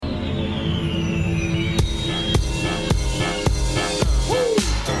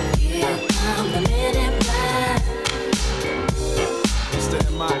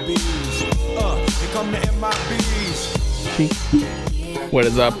What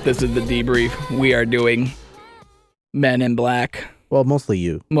is up? This is the debrief. We are doing Men in Black. Well, mostly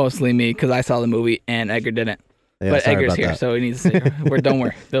you. Mostly me, because I saw the movie and Edgar didn't. Yeah, but Edgar's here, that. so he needs to sit here. Don't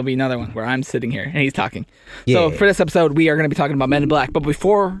worry. There'll be another one where I'm sitting here and he's talking. Yeah. So for this episode, we are going to be talking about Men in Black. But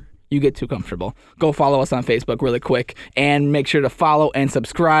before you get too comfortable, go follow us on Facebook really quick and make sure to follow and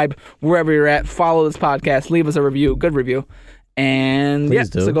subscribe wherever you're at. Follow this podcast. Leave us a review, good review. And Please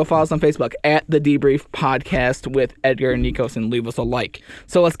do. So go follow us on Facebook at The Debrief Podcast with Edgar and Nikos and leave us a like.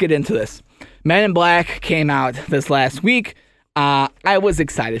 So let's get into this. Men in Black came out this last week. I was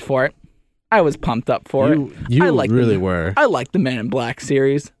excited for it. I was pumped up for it. You I really were. I like the Men in Black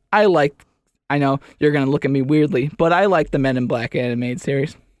series. I know you're going to look at me weirdly, but I like the Men in Black animated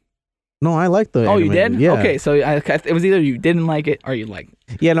series. No, I like the Oh, you animated. did? Yeah. Okay, so it was either you didn't like it or you liked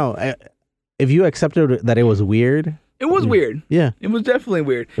it. Yeah, no. If you accepted that it was weird. It was weird. Yeah. It was definitely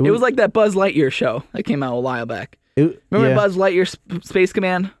weird. It was like that Buzz Lightyear show that came out a while back. Remember Buzz Lightyear Space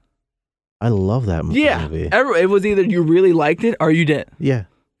Command? I love that movie. Yeah. It was either you really liked it or you didn't. Yeah.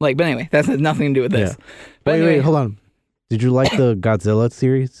 But anyway, that has nothing to do with this. Yeah. But Wait, hold on. Did you like the Godzilla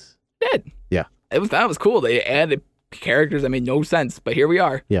series? Did. Yeah. That was cool. They added characters that made no sense, but here we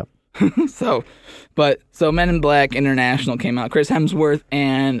are. Yeah. So Men in Black International came out. Chris Hemsworth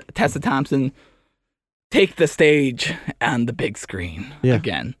and Tessa Thompson take the stage on the big screen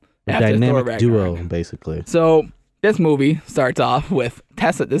again. A dynamic duo, basically. So this movie starts off with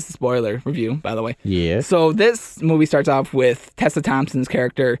Tessa. This is a spoiler review, by the way. Yeah. So this movie starts off with Tessa Thompson's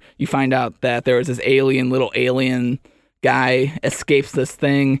character. You find out that there was this little alien guy escapes this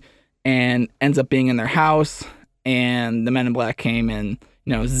thing and ends up being in their house. And the Men in Black came and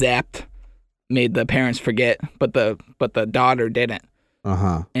zapped, made the parents forget, but the daughter didn't.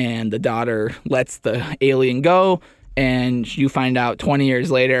 And the daughter lets the alien go, and you find out 20 years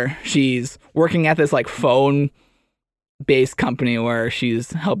later she's working at this phone-based company where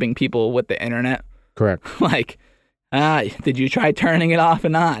she's helping people with the internet. Correct. Did you try turning it off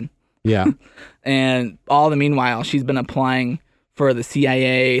and on? Yeah. And all the meanwhile, she's been applying for the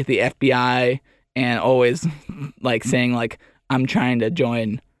CIA, the FBI, and always saying I'm trying to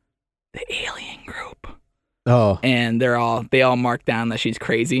join the alien group. Oh. And they all mark down that she's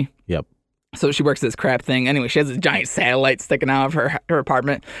crazy. Yep. So she works this crap thing. Anyway, she has this giant satellite sticking out of her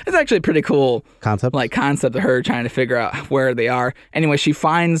apartment. It's actually a pretty cool concept of her trying to figure out where they are. Anyway, she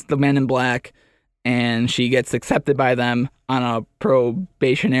finds the Men in Black and she gets accepted by them on a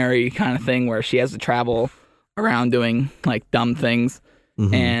probationary kind of thing where she has to travel around doing dumb things.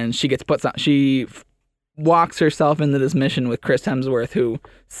 Mm-hmm. And she walks herself into this mission with Chris Hemsworth, who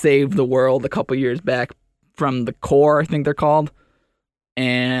saved the world a couple years back from the Corps, I think they're called.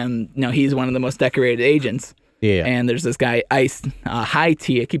 And he's one of the most decorated agents. Yeah. And there's this guy High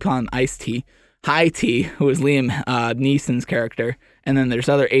T. I keep calling him Ice T. High T, who is Liam Neeson's character. And then there's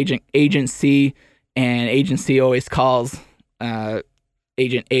other Agent C, and Agent C always calls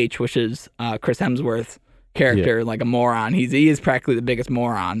Agent H, which is Chris Hemsworth's character, a moron. He is practically the biggest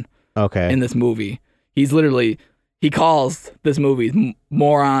moron. Okay. In this movie. He calls this movie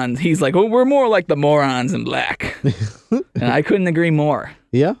morons. He's like, oh, we're more like the morons in black. And I couldn't agree more.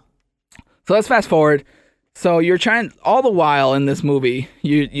 Yeah. So let's fast forward. So you're trying, all the while in this movie,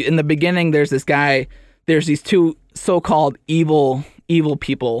 you in the beginning, there's this guy, there's these two so-called evil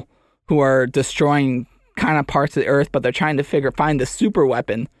people who are destroying kind of parts of the earth, but they're trying to find the super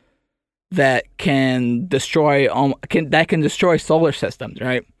weapon that can destroy solar systems,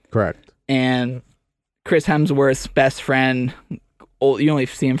 right? Correct. And Chris Hemsworth's best friend, you only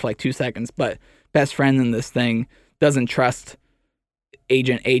see him for 2 seconds, but best friend in this thing doesn't trust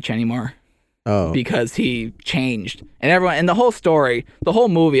Agent H anymore. Oh. Because he changed. And everyone, in the whole story, the whole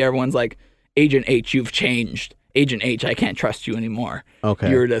movie, everyone's like, Agent H, you've changed. Agent H, I can't trust you anymore.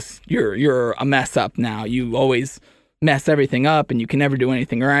 Okay. You're a mess up now. You always mess everything up and you can never do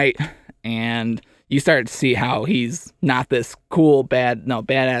anything right. And you start to see how he's not this cool,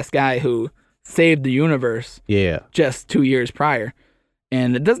 badass guy who saved the universe. Yeah. Just 2 years prior.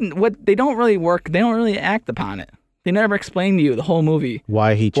 And they don't really act upon it. They never explain to you the whole movie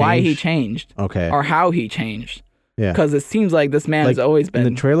why he changed. Okay. Or how he changed. Yeah. Because it seems like this man has always been.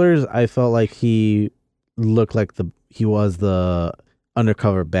 In the trailers, I felt like he looked like he was the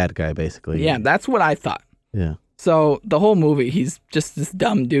undercover bad guy, basically. Yeah, that's what I thought. Yeah. So the whole movie, he's just this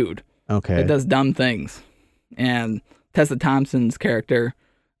dumb dude. Okay. That does dumb things. And Tessa Thompson's character,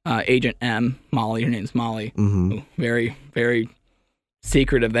 Agent M, Molly, her name's Molly. Mm-hmm. Very, very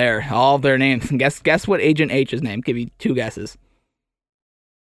secretive there. All of their names. And guess what Agent H's name? Give you 2 guesses.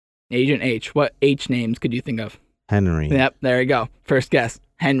 Agent H. What H names could you think of? Henry. Yep, there you go. First guess.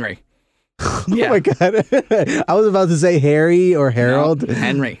 Henry. Yeah. Oh my god! I was about to say Harry or Harold. No,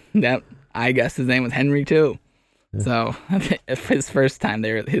 Henry. Yep. I guess his name was Henry too. Yeah. So his first time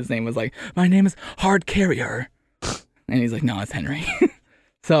there, his name was like, "My name is Hard Carrier," and he's like, "No, it's Henry."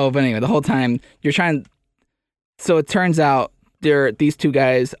 So, but anyway, the whole time you're trying. So it turns out these two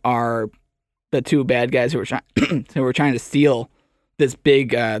guys are the two bad guys who were trying to steal this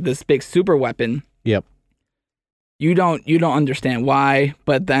big super weapon. Yep. You don't understand why,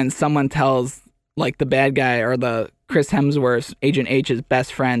 but then someone tells, like, the bad guy or the Chris Hemsworth, Agent H's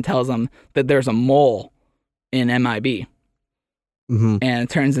best friend, tells him that there's a mole in MIB. Mm-hmm. And it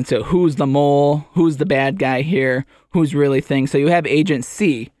turns into who's the mole, who's the bad guy here, who's really thing. So you have Agent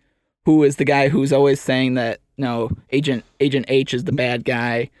C, who is the guy who's always saying that, no, Agent H is the bad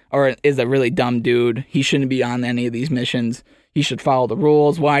guy, or is a really dumb dude. He shouldn't be on any of these missions. He should follow the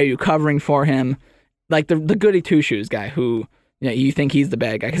rules. Why are you covering for him? Like the goody two-shoes guy who, you think he's the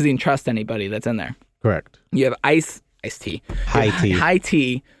bad guy because he didn't trust anybody that's in there. Correct. You have Ice-T. High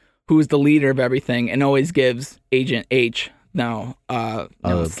T, who's the leader of everything and always gives Agent H slides.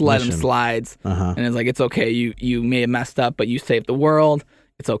 Uh-huh. And it's like, it's okay. You may have messed up, but you saved the world.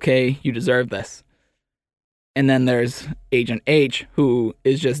 It's okay. You deserve this. And then there's Agent H, who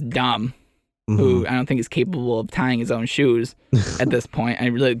is just dumb. Who I don't think is capable of tying his own shoes at this point. I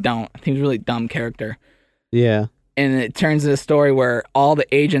really don't. I think he's a really dumb character. Yeah. And it turns into a story where all the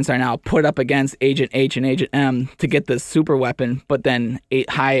agents are now put up against Agent H and Agent M to get this super weapon. But then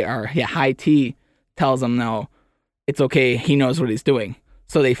High T tells them, no, it's okay. He knows what he's doing.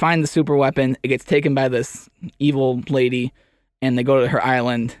 So they find the super weapon. It gets taken by this evil lady, and they go to her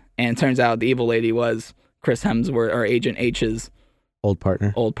island. And it turns out the evil lady was Chris Hemsworth, or Agent H's old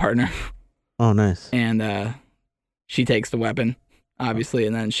partner. Oh, nice. And she takes the weapon, obviously,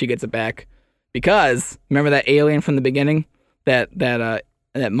 and then she gets it back because remember that alien from the beginning that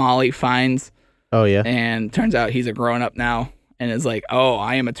Molly finds. Oh yeah. And turns out he's a grown up now, and is like, "Oh,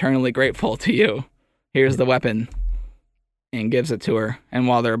 I am eternally grateful to you. Here's the weapon," and gives it to her. And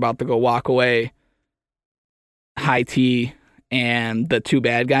while they're about to go walk away, High T and the two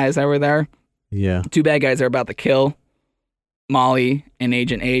bad guys that were there. Yeah. Two bad guys are about to kill Molly and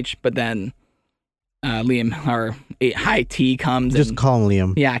Agent H, but then Liam or High T comes. Just call him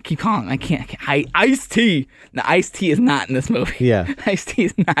Liam. Yeah, I keep calling him. I can't. Ice T. No, Ice T is not in this movie. Yeah. Ice T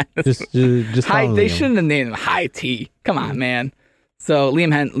is not in this movie. Just call him They Liam. shouldn't have named him High T. Come on, man. So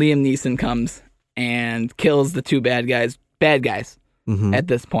Liam Neeson comes and kills the two bad guys. At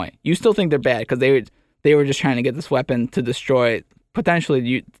this point, you still think they're bad because they were just trying to get this weapon to destroy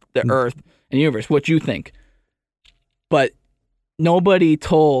potentially the Earth and universe. What you think? But nobody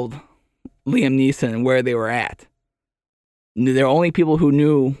told Liam Neeson where they were at. The only people who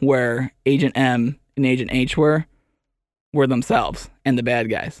knew where Agent M and Agent H were themselves and the bad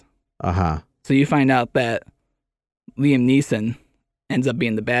guys. Uh-huh. So you find out that Liam Neeson ends up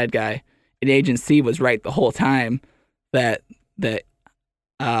being the bad guy, and Agent C was right the whole time that Liam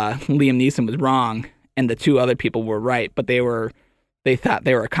Neeson was wrong and the two other people were right, but they thought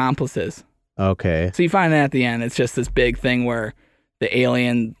they were accomplices. Okay. So you find out at the end, it's just this big thing where the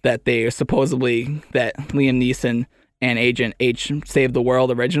alien that they are supposedly, that Liam Neeson and Agent H saved the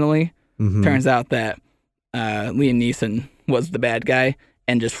world originally, turns out that Liam Neeson was the bad guy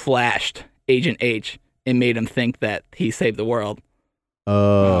and just flashed Agent H and made him think that he saved the world.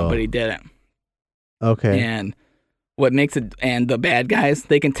 Oh. But he didn't. Okay. And what makes it, and the bad guys,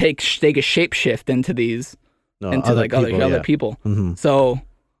 they can take a shapeshift into these, other people. Mm-hmm. So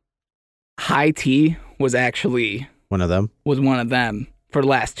High T was actually one of them for the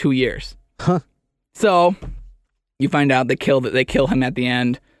last 2 years. Huh. So you find out they kill him at the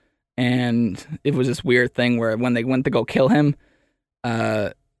end, and it was this weird thing where when they went to go kill him,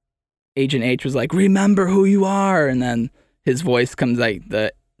 Agent H was like, "Remember who you are," and then his voice comes, like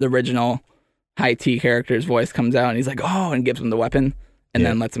the original High T character's voice comes out, and he's like, "Oh," and gives him the weapon, and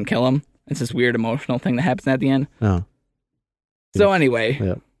then lets him kill him. It's this weird emotional thing that happens at the end. Oh. So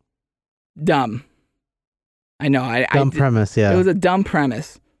anyway, dumb. I know. Dumb premise, yeah. It was a dumb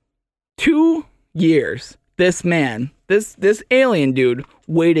premise. 2 years. This man, this alien dude,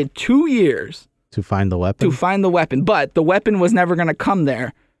 waited 2 years to find the weapon. But the weapon was never going to come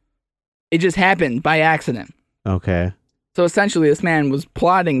there. It just happened by accident. Okay. So essentially, this man was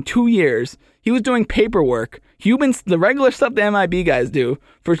plotting 2 years. He was doing paperwork, the regular stuff the MIB guys do,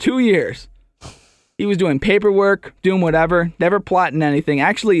 for 2 years. He was doing paperwork, doing whatever, never plotting anything.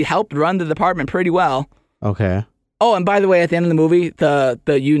 Actually helped run the department pretty well. Okay. Oh, and by the way, at the end of the movie,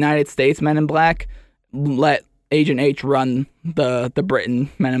 the United States Men in Black let Agent H run the Britain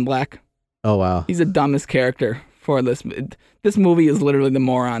Men in Black. Oh, wow. He's the dumbest character for this. This movie is literally the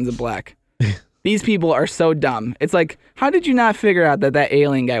Morons in Black. these people are so dumb. It's like, how did you not figure out that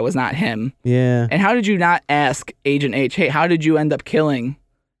alien guy was not him? Yeah. And how did you not ask Agent H, hey, how did you end up saving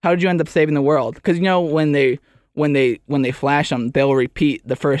the world? Because when they flash him, they'll repeat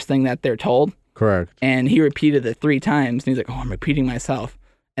the first thing that they're told. Correct. And he repeated it 3 times, and he's like, oh, I'm repeating myself.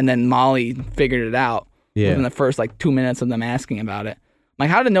 And then Molly figured it out within the first 2 minutes of them asking about it. Like,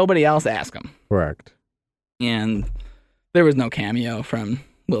 how did nobody else ask him? Correct. And there was no cameo from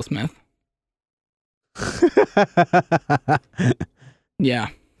Will Smith. Yeah.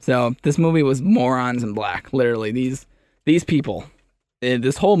 So this movie was morons in black. Literally, these people.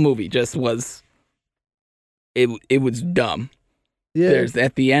 This whole movie just was. It was dumb. Yeah. There's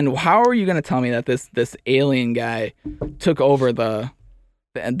at the end. How are you going to tell me that this alien guy took over the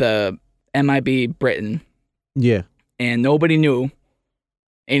MIB Britain? Yeah. And nobody knew.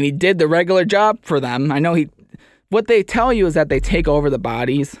 And he did the regular job for them. I know what they tell you is that they take over the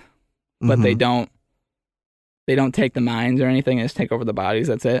bodies, but they don't take the minds or anything. They just take over the bodies.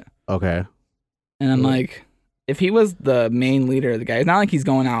 That's it. Okay. And I'm like, if he was the main leader of the guy, it's not like he's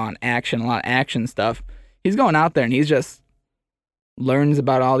going out on action, a lot of action stuff. He's going out there and he's just learns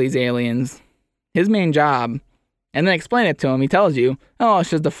about all these aliens. His main job, and then explain it to him. He tells you, oh, it's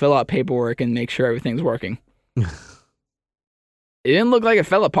just to fill out paperwork and make sure everything's working. It didn't look like it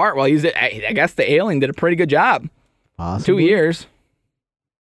fell apart while he was. I guess the alien did a pretty good job. Possibly. 2 years.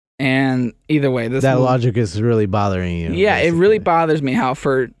 And either way, that logic is really bothering you. Yeah, basically. It really bothers me how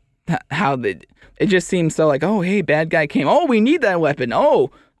it just seems so like, oh, hey, bad guy came. Oh, we need that weapon. Oh,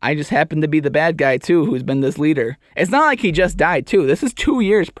 I just happen to be the bad guy too, who's been this leader. It's not like he just died too. This is 2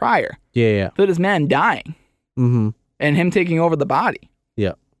 years prior. Yeah. So this man dying. Mm-hmm. And him taking over the body.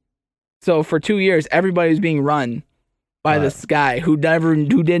 Yeah. So for 2 years, everybody's being run by this guy who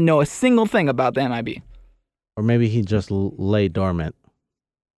didn't know a single thing about the MIB. Or maybe he just lay dormant.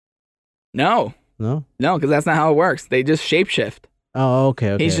 No, because that's not how it works. They just shapeshift. Oh,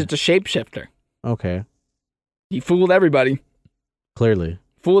 okay. He's just a shapeshifter. Okay. He fooled everybody. Clearly.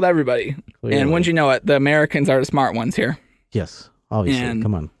 Fooled everybody. Clearly. And wouldn't you know it, the Americans are the smart ones here. Yes, obviously. And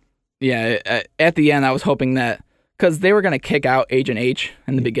come on. Yeah, at the end, I was hoping that, because they were going to kick out Agent H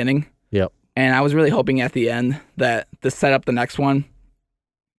in the beginning. Yep. And I was really hoping at the end that to set up the next one,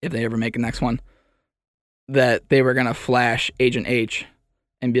 if they ever make a next one, that they were going to flash Agent H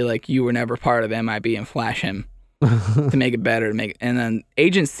and be like, you were never part of MIB, and flash him to make it better. And then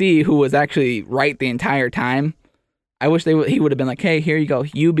Agent C, who was actually right the entire time, I wish he would have been like, hey, here you go.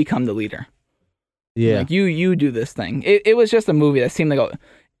 You become the leader. Yeah. Like, you do this thing. It was just a movie that seemed like,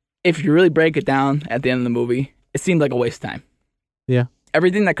 if you really break it down at the end of the movie, it seemed like a waste of time. Yeah.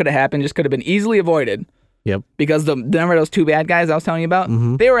 Everything that could have happened just could have been easily avoided. Yep. Because remember those 2 bad guys I was telling you about?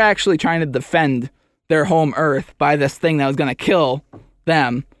 Mm-hmm. They were actually trying to defend their home Earth by this thing that was going to kill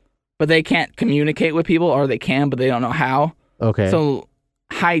them, but they can't communicate with people, or they can, but they don't know how. Okay. So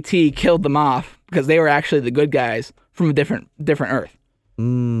High T killed them off because they were actually the good guys from a different Earth.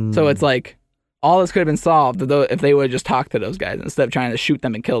 Mm. So it's like, all this could have been solved if they would have just talked to those guys instead of trying to shoot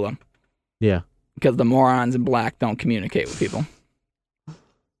them and kill them. Yeah. Because the morons in black don't communicate with people.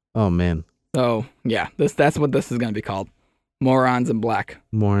 Oh, man. So, yeah, that's what this is going to be called. Morons in black.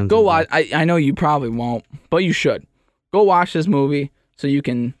 Go watch. I know you probably won't, but you should. Go watch this movie so you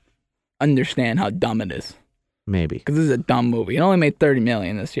can understand how dumb it is. Maybe. Because this is a dumb movie. It only made $30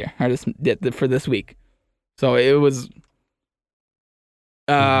 million this year, or for this week. So it was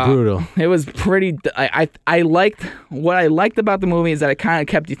brutal. It was pretty. I liked what I liked about the movie is that it kind of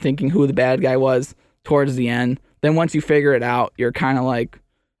kept you thinking who the bad guy was towards the end. Then once you figure it out, you're kind of like,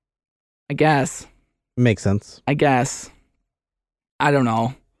 I guess. Makes sense. I guess. I don't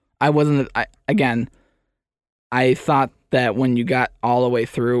know. I thought that when you got all the way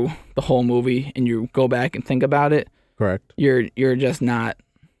through the whole movie and you go back and think about it, correct. You're just not.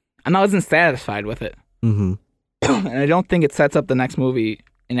 I wasn't satisfied with it. Mm-hmm. And I don't think it sets up the next movie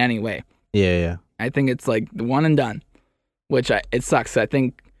in any way. Yeah. I think it's like the one and done, which it sucks. I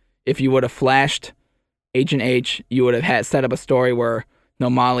think if you would have flashed Agent H, you would have set up a story where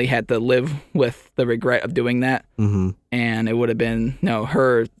Molly had to live with the regret of doing that. Mm-hmm. And it would have been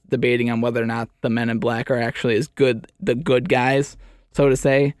her debating on whether or not the men in black are actually the good guys, so to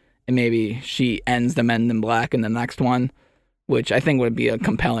say. And maybe she ends the men in black in the next one, which I think would be a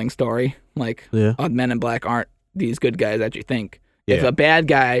compelling story. Like, men in black aren't these good guys that you think. Yeah. If a bad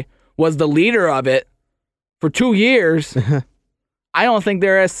guy was the leader of it for 2 years, I don't think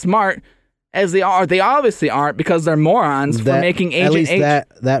they're as smart as they are. They obviously aren't, because they're morons for making Agent H. At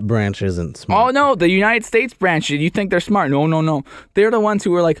least that branch isn't smart. Oh, no, the United States branch, you think they're smart. No. They're the ones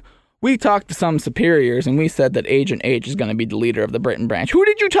who were like, we talked to some superiors and we said that Agent H is going to be the leader of the Britain branch. Who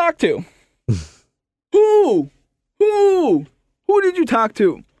did you talk to? Who did you talk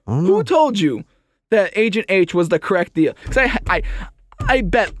to? I don't know. Who told you that Agent H was the correct deal? Because I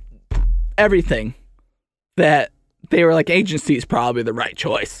bet everything that they were like, agency is probably the right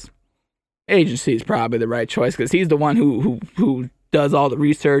choice. Agency is probably the right choice because he's the one who does all the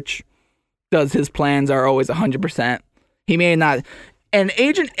research, does his plans are always 100%. He may not. And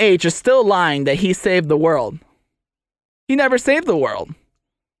Agent H is still lying that he saved the world. He never saved the world.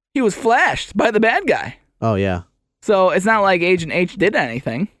 He was flashed by the bad guy. Oh, yeah. So it's not like Agent H did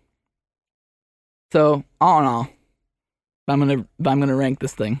anything. So all in all, if I'm gonna rank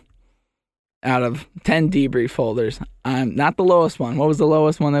this thing out of 10 debrief folders, I'm not the lowest one. What was the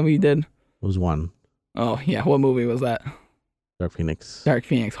lowest one that we did? It was 1. Oh yeah, what movie was that? Dark Pheonix. Dark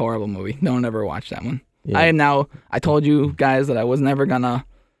Pheonix, horrible movie. No one ever watched that one. Yeah. I told you guys that I was never gonna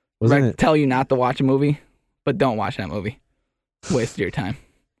tell you not to watch a movie, but don't watch that movie. Waste your time.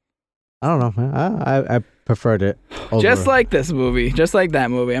 I don't know, man. I preferred it over. Just like this movie, just like that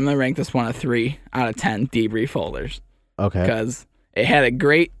movie, I'm gonna rank this one a 3 out of 10 debrief folders. Okay. Because it had a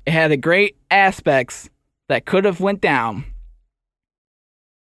great aspects that could have went down,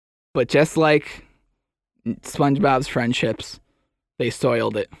 but just like SpongeBob's friendships, they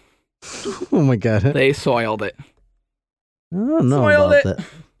soiled it. Oh my god. They soiled it. I don't know Soiled about it. that.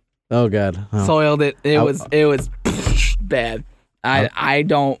 Oh god. Oh. Soiled it. It was bad. I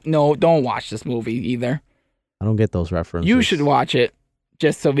don't know. Don't watch this movie either. I don't get those references. You should watch it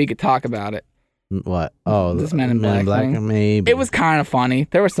just so we could talk about it. What? Oh, this Men in Black thing. Maybe. It was kind of funny.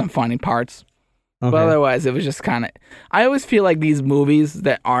 There were some funny parts. Okay. But otherwise, it was just kind of... I always feel like these movies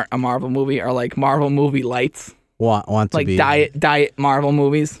that aren't a Marvel movie are like Marvel movie lights. Want to like be... diet Marvel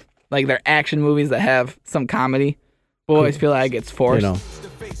movies. Like they're action movies that have some comedy. But I always feel like it's forced. You know.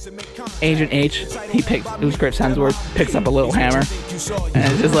 Agent H, it was Chris Hemsworth, picks up a little hammer.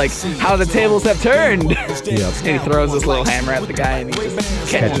 And it's just like, how the tables have turned. Yep. And he throws this little hammer at the guy and he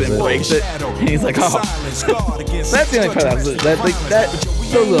just catches it and breaks it. And he's like, oh. That's the only part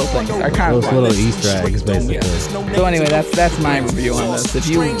those little things are kind of those fun. little Easter eggs, basically. Yeah. So anyway, that's my review on this. If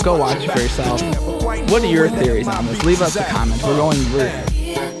you go watch it for yourself, what are your theories on this? Leave us a comment.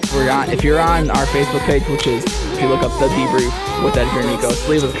 We're on. If you're on our Facebook page, which is if you look up the debrief with Edgar and Nikos,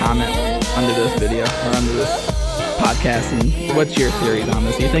 leave us a comment under this video or under this podcast. And what's your theories on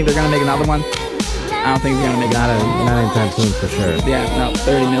this? Do you think they're gonna make another one? I don't think they're gonna make another one. Not anytime soon for sure. Yeah, no,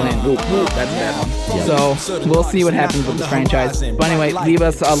 30 million. Ooh, that's a bad one. Yeah. So we'll see what happens with the franchise. But anyway, leave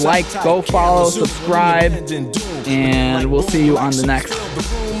us a like, go follow, subscribe, and we'll see you on the next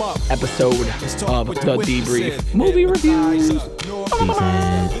episode of the Debrief Movie Reviews.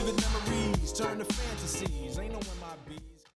 Decent.